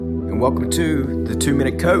welcome to the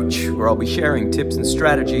 2-Minute Coach, where I'll be sharing tips and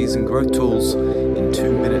strategies and growth tools in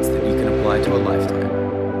 2 minutes that you can apply to a lifetime.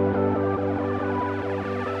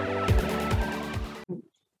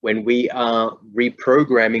 When we are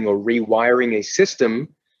reprogramming or rewiring a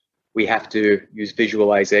system, we have to use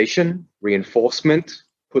visualization, reinforcement,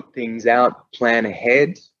 put things out, plan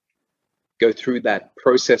ahead, go through that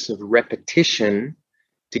process of repetition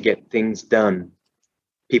to get things done.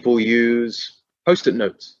 People use Post-it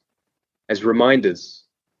notes as reminders,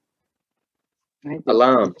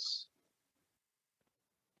 alarms,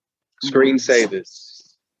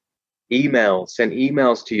 screensavers, emails, send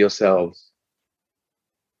emails to yourselves,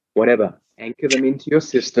 whatever. Anchor them into your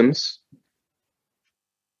systems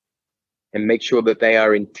and make sure that they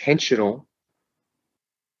are intentional,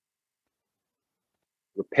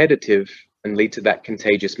 repetitive, and lead to that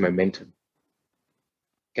contagious momentum.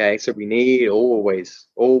 Okay, so we need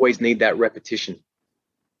always need that repetition.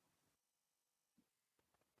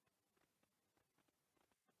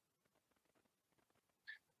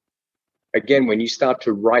 Again, when you start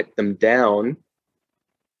to write them down,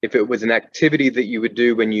 if it was an activity that you would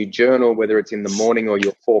do when you journal, whether it's in the morning or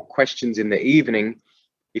your 4 questions in the evening,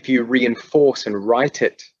 if you reinforce and write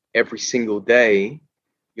it every single day,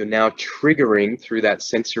 you're now triggering through that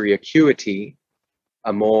sensory acuity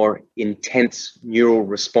a more intense neural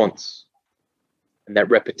response. And that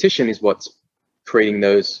repetition is what's creating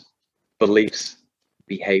those beliefs,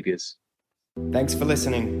 behaviors. Thanks for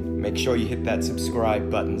listening. Make sure you hit that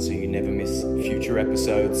subscribe button so you never miss future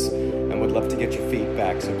episodes, and would love to get your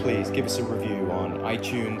feedback, so please give us a review on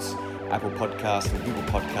iTunes, Apple Podcasts, and Google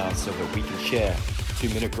Podcasts so that we can share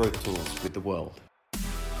 2-minute growth tools with the world.